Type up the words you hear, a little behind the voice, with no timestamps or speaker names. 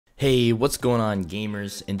Hey, what's going on,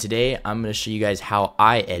 gamers? And today I'm going to show you guys how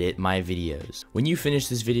I edit my videos. When you finish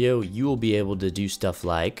this video, you will be able to do stuff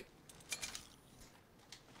like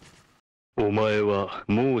Omeeba wa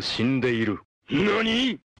mou shindeiru.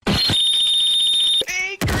 Nani?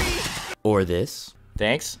 or this.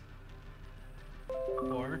 Thanks.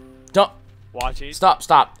 Or Don't watching.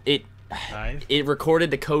 stop. Nice. It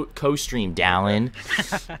recorded the co-stream, Dallin.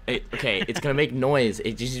 Okay, it's gonna make noise.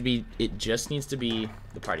 It just needs to be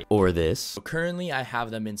the party. Or this. So currently I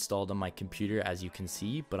have them installed on my computer, as you can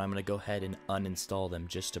see, but I'm gonna go ahead and uninstall them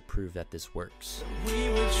just to prove that this works.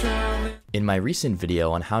 In my recent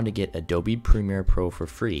video on how to get Adobe Premiere Pro for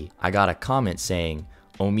free, I got a comment saying,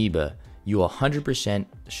 Omeeba, you 100%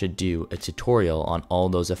 should do a tutorial on all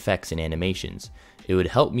those effects and animations. It would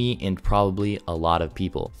help me and probably a lot of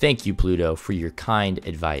people. Thank you, Pluto, for your kind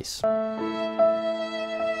advice. Well,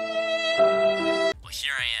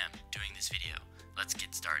 here I am doing this video. Let's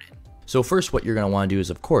get started. So first, what you're going to want to do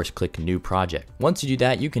is, of course, click New Project. Once you do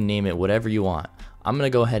that, you can name it whatever you want. I'm going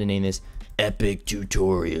to go ahead and name this Epic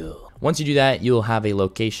Tutorial. Once you do that, you'll have a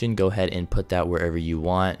location. Go ahead and put that wherever you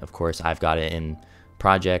want. Of course, I've got it in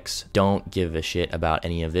projects. Don't give a shit about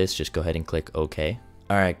any of this. Just go ahead and click OK.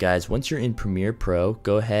 Alright guys, once you're in Premiere Pro,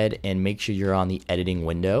 go ahead and make sure you're on the editing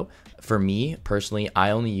window. For me, personally, I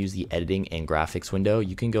only use the editing and graphics window.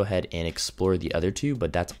 You can go ahead and explore the other two,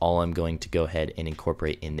 but that's all I'm going to go ahead and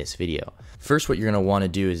incorporate in this video. First, what you're going to want to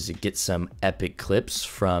do is get some epic clips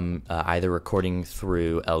from either recording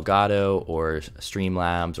through Elgato or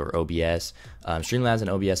Streamlabs or OBS. Streamlabs and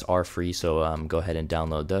OBS are free, so go ahead and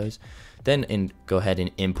download those. Then go ahead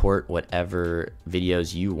and import whatever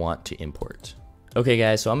videos you want to import. Okay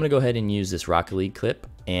guys, so I'm going to go ahead and use this Rocket League clip,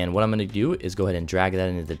 and what I'm going to do is go ahead and drag that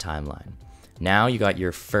into the timeline. Now you got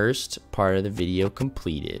your first part of the video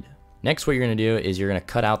completed. Next, what you're going to do is you're going to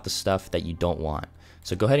cut out the stuff that you don't want.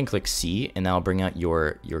 So go ahead and click C, and that'll bring out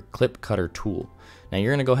your clip cutter tool. Now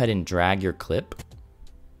you're going to go ahead and drag your clip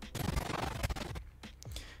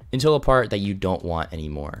until a part that you don't want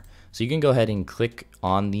anymore. So you can go ahead and click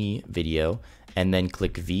on the video and then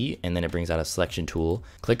click V, and then it brings out a selection tool.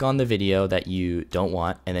 Click on the video that you don't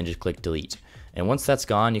want and then just click delete. And once that's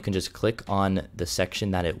gone, you can just click on the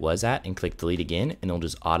section that it was at and click delete again, and it'll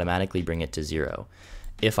just automatically bring it to 0.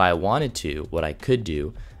 If I wanted to, what I could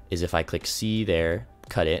do is if I click C there,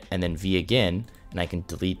 cut it, and then V again, and I can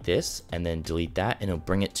delete this and then delete that, and it'll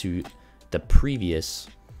bring it to the previous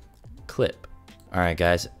clip. Alright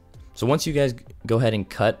guys, so once you guys go ahead and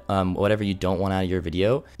cut whatever you don't want out of your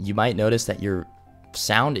video, you might notice that your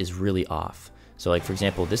sound is really off. So like for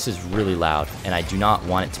example, this is really loud and I do not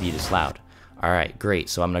want it to be this loud. Alright, great.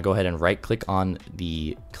 So I'm going to go ahead and right click on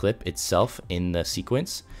the clip itself in the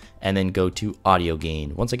sequence and then go to audio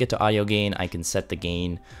gain. Once I get to audio gain, I can set the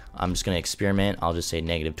gain. I'm just going to experiment. I'll just say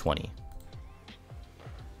 -20.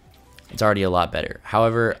 It's already a lot better.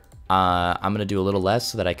 However, I'm going to do a little less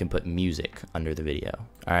so that I can put music under the video.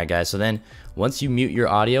 Alright guys, so then once you mute your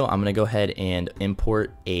audio, I'm going to go ahead and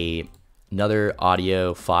import another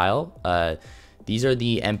audio file. These are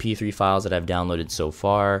the MP3 files that I've downloaded so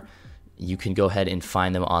far. You can go ahead and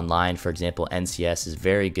find them online. For example, NCS is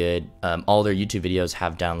very good. All their YouTube videos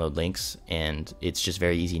have download links, and it's just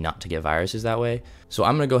very easy not to get viruses that way. So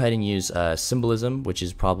I'm going to go ahead and use Symbolism, which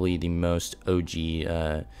is probably the most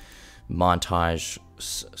OG montage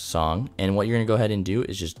song, and what you're gonna go ahead and do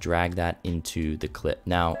is just drag that into the clip.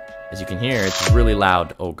 Now as you can hear, it's really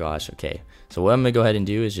loud. Oh gosh. Okay, so what I'm gonna go ahead and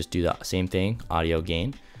do is just do the same thing, audio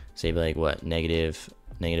gain, say like what,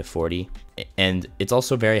 -40, and it's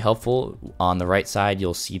also very helpful. On the right side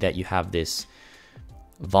you'll see that you have this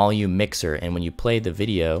volume mixer, and when you play the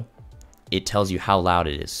video it tells you how loud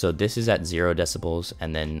it is. So this is at 0 decibels,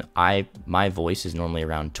 and then my voice is normally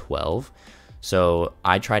around 12. So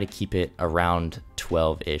I try to keep it around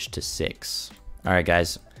 12-ish to 6. Alright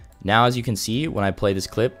guys, now as you can see, when I play this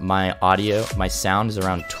clip, my sound is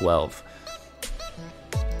around 12.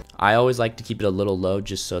 I always like to keep it a little low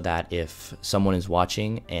just so that if someone is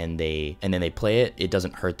watching and then they play it, it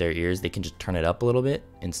doesn't hurt their ears. They can just turn it up a little bit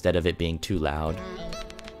instead of it being too loud.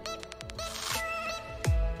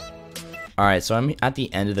 Alright, so I'm at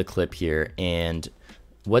the end of the clip here, and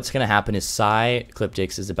what's going to happen is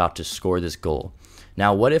Cliptix is about to score this goal.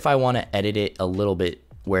 Now, what if I want to edit it a little bit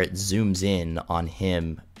where it zooms in on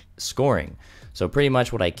him scoring? So pretty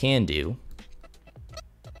much what I can do,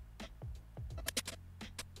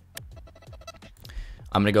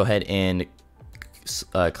 I'm going to go ahead and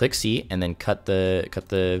click C and then cut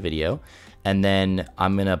the video, and then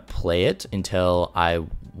I'm going to play it until I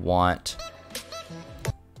want,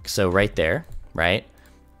 so right there, right?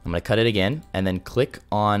 I'm going to cut it again and then click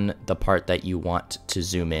on the part that you want to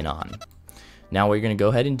zoom in on. Now what you're going to go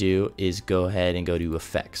ahead and do is go ahead and go to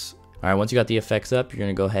effects. All right, once you got the effects up, you're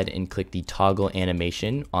going to go ahead and click the toggle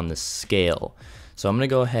animation on the scale. So I'm going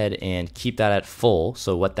to go ahead and keep that at full.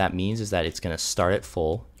 So what that means is that it's going to start at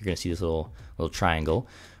full. You're going to see this little triangle.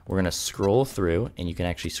 We're going to scroll through, and you can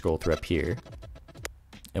actually scroll through up here.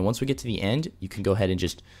 And once we get to the end, you can go ahead and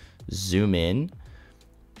just zoom in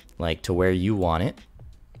like to where you want it.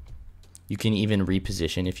 You can even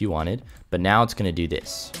reposition if you wanted, but now it's going to do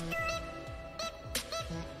this.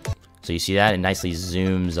 So you see that? It nicely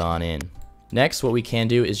zooms on in. Next, what we can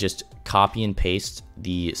do is just copy and paste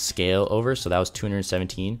the scale over. So that was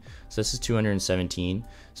 217. So this is 217.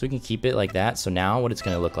 So we can keep it like that. So now what it's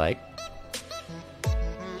going to look like.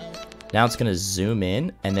 Now it's going to zoom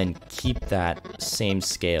in and then keep that same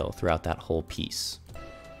scale throughout that whole piece.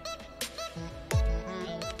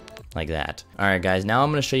 Like that. Alright guys, now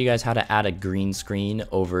I'm going to show you guys how to add a green screen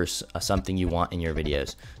over something you want in your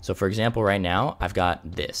videos. So for example, right now, I've got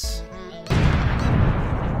this.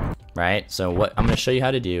 Right? So what I'm going to show you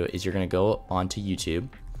how to do is you're going to go onto YouTube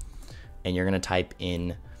and you're going to type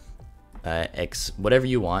in whatever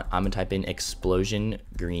you want. I'm going to type in explosion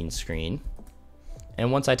green screen.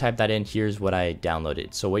 And once I type that in, here's what I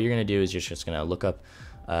downloaded. So what you're going to do is you're just going to look up,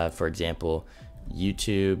 for example,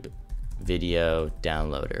 YouTube video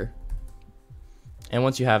downloader. And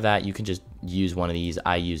once you have that, you can just use one of these.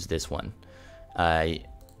 I use this one.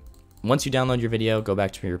 Once you download your video, go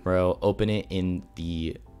back to your Pro, open it in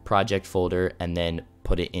the project folder, and then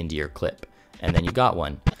put it into your clip. And then you got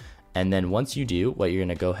one. And then once you do, what you're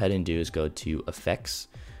going to go ahead and do is go to Effects,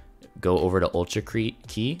 go over to Ultra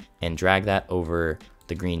Key, and drag that over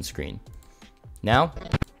the green screen. Now,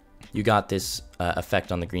 you got this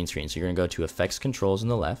effect on the green screen. So you're going to go to Effects Controls on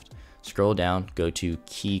the left, scroll down, go to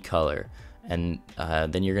Key Color. And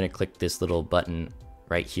then you're going to click this little button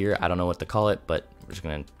right here. I don't know what to call it, but we're just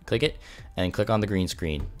going to click it and click on the green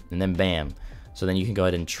screen, and then bam. So then you can go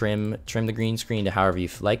ahead and trim the green screen to however you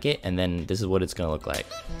like it, and then this is what it's going to look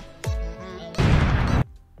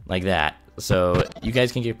like that. So you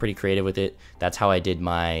guys can get pretty creative with it. That's how I did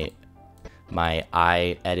my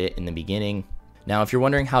eye edit in the beginning. Now, if you're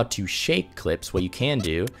wondering how to shake clips, what you can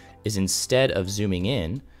do is instead of zooming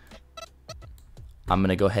in, I'm going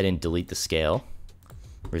to go ahead and delete the scale,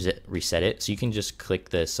 reset it. So you can just click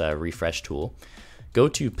this refresh tool, go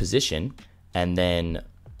to position, and then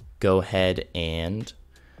go ahead and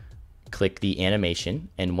click the animation.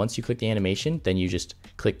 And once you click the animation, then you just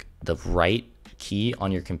click the right key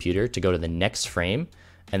on your computer to go to the next frame,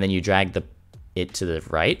 and then you drag it to the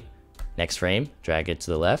right, next frame, drag it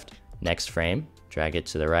to the left, next frame, drag it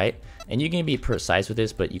to the right. And you can be precise with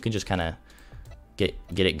this, but you can just kind of get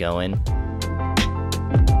it going.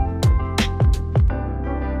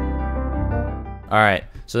 All right,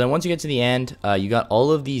 so then once you get to the end, you got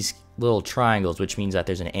all of these little triangles, which means that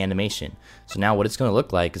there's an animation. So now what it's going to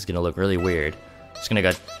look like is going to look really weird. It's going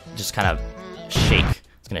to go just kind of shake.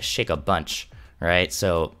 It's going to shake a bunch, right?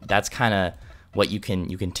 So that's kind of what you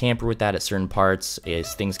can tamper with that at certain parts.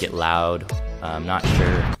 Is things get loud. I'm not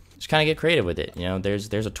sure. Just kind of get creative with it. You know, there's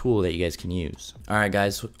a tool that you guys can use. All right,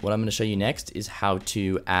 guys, what I'm going to show you next is how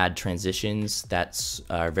to add transitions that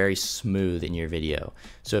are very smooth in your video.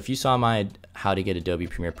 So if you saw my how to get Adobe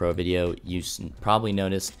Premiere Pro video, you probably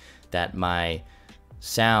noticed that my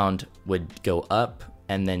sound would go up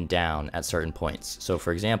and then down at certain points. So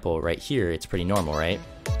for example, right here, it's pretty normal, right?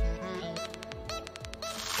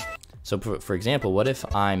 So for example, what if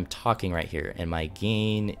I'm talking right here and my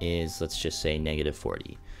gain is, let's just say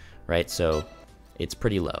 -40, right? So it's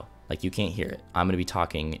pretty low, like you can't hear it. I'm gonna be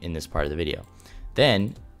talking in this part of the video.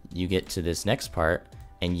 Then you get to this next part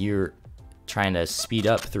and you're trying to speed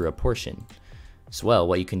up through a portion. So well,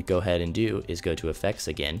 what you can go ahead and do is go to Effects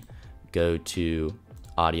again, go to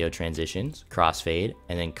Audio Transitions, Crossfade,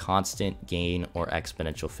 and then Constant Gain or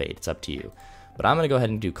Exponential Fade. It's up to you. But I'm going to go ahead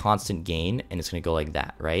and do Constant Gain, and it's going to go like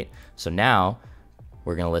that, right? So now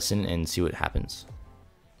we're going to listen and see what happens.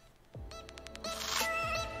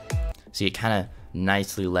 See, it kind of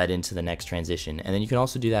nicely led into the next transition. And then you can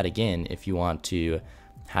also do that again if you want to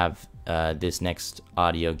have this next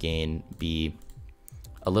audio gain be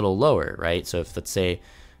a little lower, right? So if, let's say,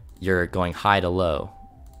 you're going high to low,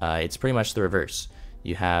 it's pretty much the reverse.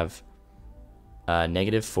 You have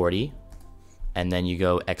 -40, and then you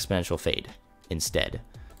go exponential fade instead.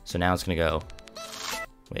 So now it's going to go,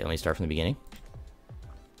 wait, let me start from the beginning.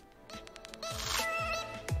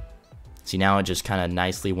 See, now it just kind of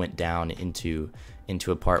nicely went down into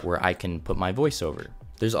a part where I can put my voice over.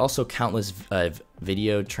 There's also countless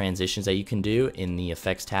video transitions that you can do in the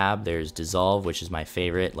effects tab. There's dissolve, which is my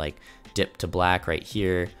favorite, like dip to black right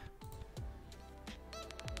here.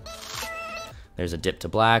 There's a dip to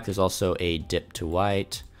black. There's also a dip to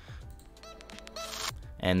white.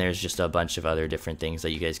 And there's just a bunch of other different things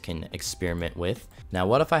that you guys can experiment with. Now,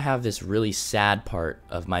 what if I have this really sad part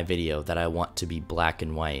of my video that I want to be black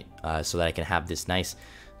and white, so that I can have this nice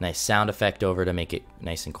sound effect over to make it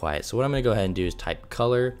nice and quiet. So what I'm gonna go ahead and do is type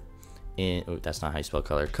color in, oh, that's not how you spell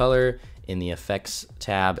color in the effects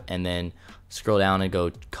tab, and then scroll down and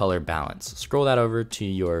go color balance. Scroll that over to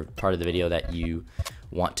your part of the video that you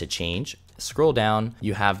want to change. Scroll down,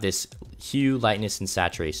 you have this hue, lightness, and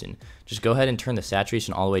saturation. Just go ahead and turn the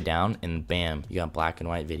saturation all the way down, and bam, you got black and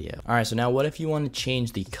white video. All right, so now what if you want to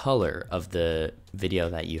change the color of the video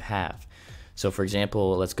that you have? So for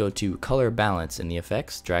example, let's go to color balance in the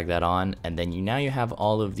effects, drag that on, and then now you have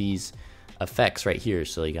all of these effects right here.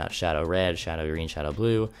 So you got shadow red, shadow green, shadow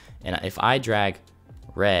blue, and if I drag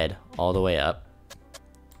red all the way up,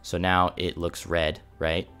 so now it looks red,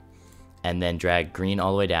 right? And then drag green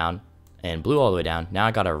all the way down and blue all the way down, now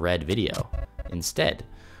I got a red video instead.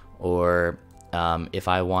 Or if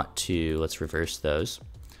I want to, let's reverse those.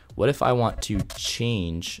 What if I want to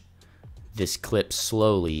change this clip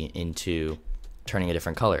slowly into turning a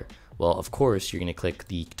different color? Well, of course, you're gonna click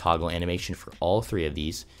the toggle animation for all three of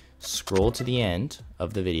these, scroll to the end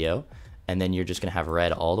of the video, and then you're just gonna have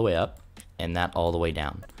red all the way up and that all the way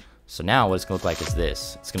down. So now what it's gonna look like is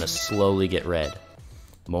this. It's gonna slowly get red,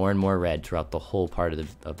 more and more red throughout the whole part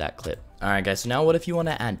of that clip. All right, guys, so now what if you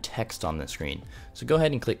wanna add text on the screen? So go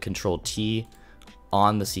ahead and click Control T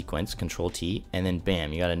on the sequence, Control T, and then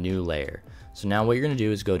bam, you got a new layer. So now what you're gonna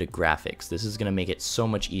do is go to graphics. This is gonna make it so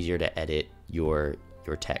much easier to edit your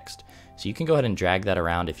text. So you can go ahead and drag that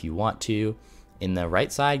around if you want to. In the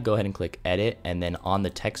right side, go ahead and click edit, and then on the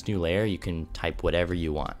text new layer, you can type whatever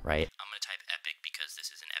you want, right? I'm gonna type epic because this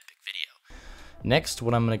is an epic video. Next,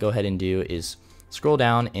 what I'm gonna go ahead and do is scroll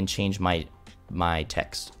down and change my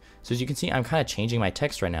text. So as you can see, I'm kind of changing my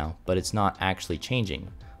text right now, but it's not actually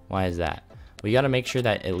changing. Why is that? Well, you gotta make sure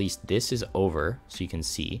that at least this is over so you can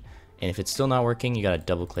see. And if it's still not working, you gotta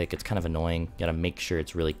double click. It's kind of annoying. You gotta make sure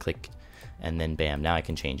it's really clicked, and then bam, now I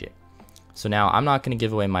can change it. So now I'm not gonna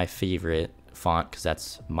give away my favorite font because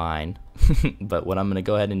that's mine, but what I'm gonna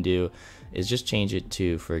go ahead and do is just change it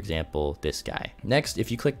to, for example, this guy. Next, if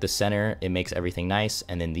you click the center, it makes everything nice,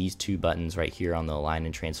 and then these two buttons right here on the align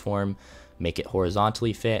and transform make it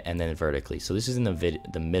horizontally fit and then vertically. So this is in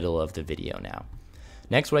the middle of the video now.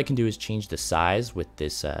 Next, what I can do is change the size with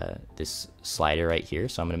this this slider right here.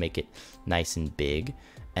 So I'm gonna make it nice and big,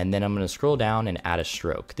 and then I'm gonna scroll down and add a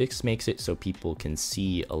stroke. This makes it so people can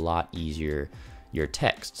see a lot easier your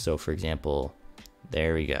text. So for example,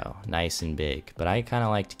 there we go, nice and big. But I kind of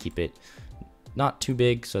like to keep it not too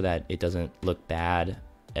big so that it doesn't look bad,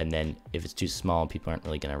 and then if it's too small, people aren't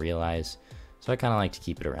really gonna realize. So I kind of like to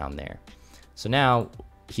keep it around there. So now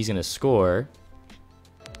he's gonna score.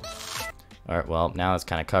 All right, well, now it's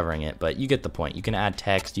kind of covering it, but you get the point. You can add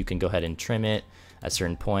text, you can go ahead and trim it at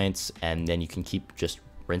certain points, and then you can keep just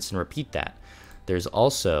rinse and repeat that. There is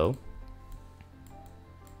also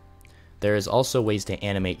ways to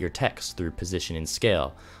animate your text through position and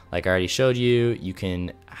scale. Like I already showed you, you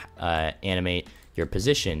can animate your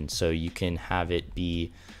position, so you can have it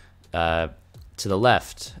be to the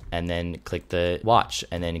left, and then click the watch,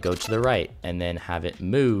 and then go to the right, and then have it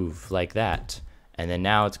move like that. And then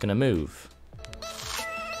now it's gonna move,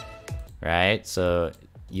 right? So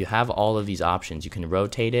you have all of these options. You can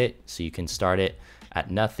rotate it, so you can start it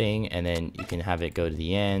at nothing, and then you can have it go to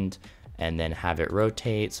the end, and then have it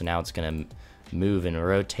rotate. So now it's gonna move and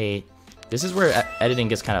rotate. This is where editing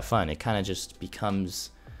gets kind of fun. It kind of just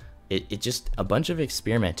becomes, it just a bunch of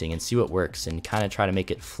experimenting and see what works and kind of try to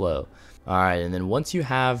make it flow. All right, and then once you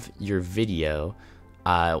have your video,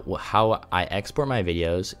 how I export my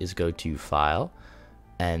videos is go to File,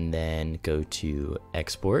 and then go to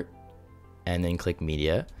Export, and then click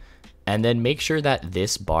Media, and then make sure that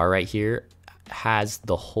this bar right here has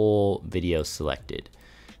the whole video selected.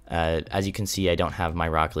 As you can see, I don't have my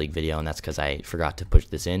Rocket League video, and that's because I forgot to push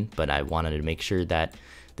this in, but I wanted to make sure that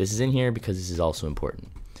this is in here because this is also important.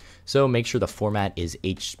 So make sure the format is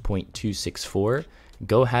H.264.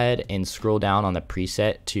 Go ahead and scroll down on the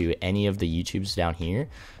preset to any of the YouTubes down here.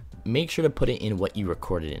 Make sure to put it in what you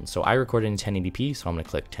recorded in. So I recorded in 1080p, so I'm gonna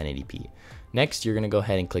click 1080p. Next, you're gonna go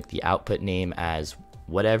ahead and click the output name as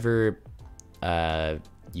whatever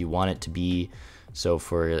you want it to be. So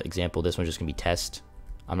for example, this one's just gonna be test.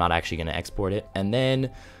 I'm not actually gonna export it. And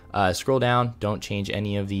then Scroll down, don't change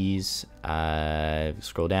any of these.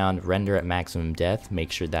 Scroll down, render at maximum depth,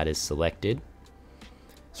 make sure that is selected.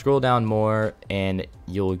 Scroll down more and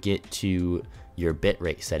you'll get to your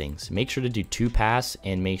bitrate settings. Make sure to do 2-pass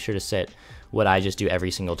and make sure to set what I just do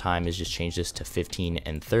every single time is just change this to 15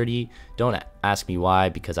 and 30. Don't ask me why,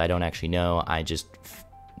 because I don't actually know.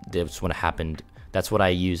 That's what happened. That's what I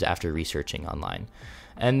use after researching online.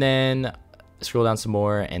 And then scroll down some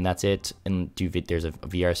more and that's it. And there's a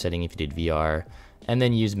VR setting if you did VR, and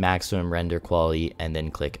then use maximum render quality and then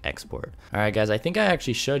click export. All right guys, I think I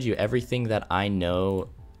actually showed you everything that I know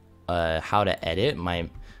how to edit.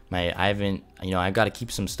 I haven't, I've got to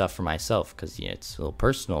keep some stuff for myself because it's a little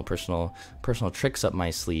personal tricks up my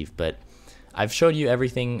sleeve, but I've showed you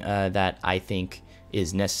everything that I think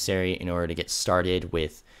is necessary in order to get started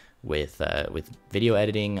with video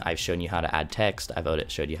editing. I've shown you how to add text. I've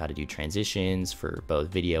showed you how to do transitions for both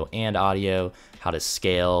video and audio, how to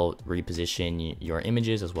scale, reposition your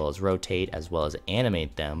images, as well as rotate, as well as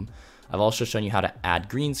animate them. I've also shown you how to add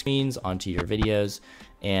green screens onto your videos,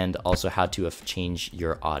 and also how to change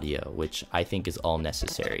your audio, which I think is all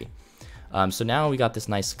necessary. So now we got this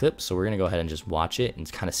nice clip, so we're gonna go ahead and just watch it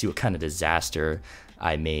and kind of see what kind of disaster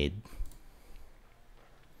I made.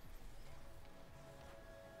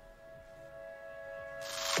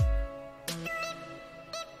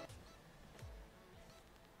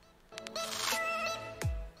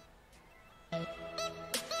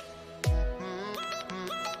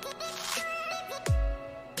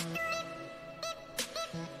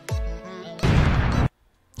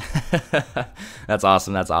 That's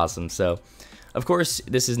awesome. So of course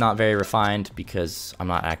this is not very refined because I'm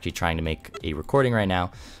not actually trying to make a recording right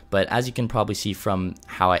now, but as you can probably see from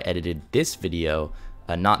how I edited this video,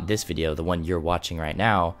 not this video, the one you're watching right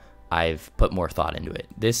now, I've put more thought into it.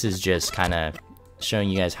 This is just kind of showing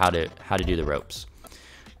you guys how to do the ropes.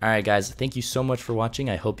 Alright guys, thank you so much for watching.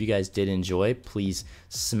 I hope you guys did enjoy. Please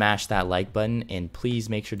smash that like button and please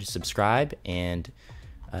make sure to subscribe, and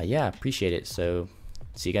yeah, appreciate it. So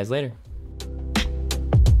see you guys later.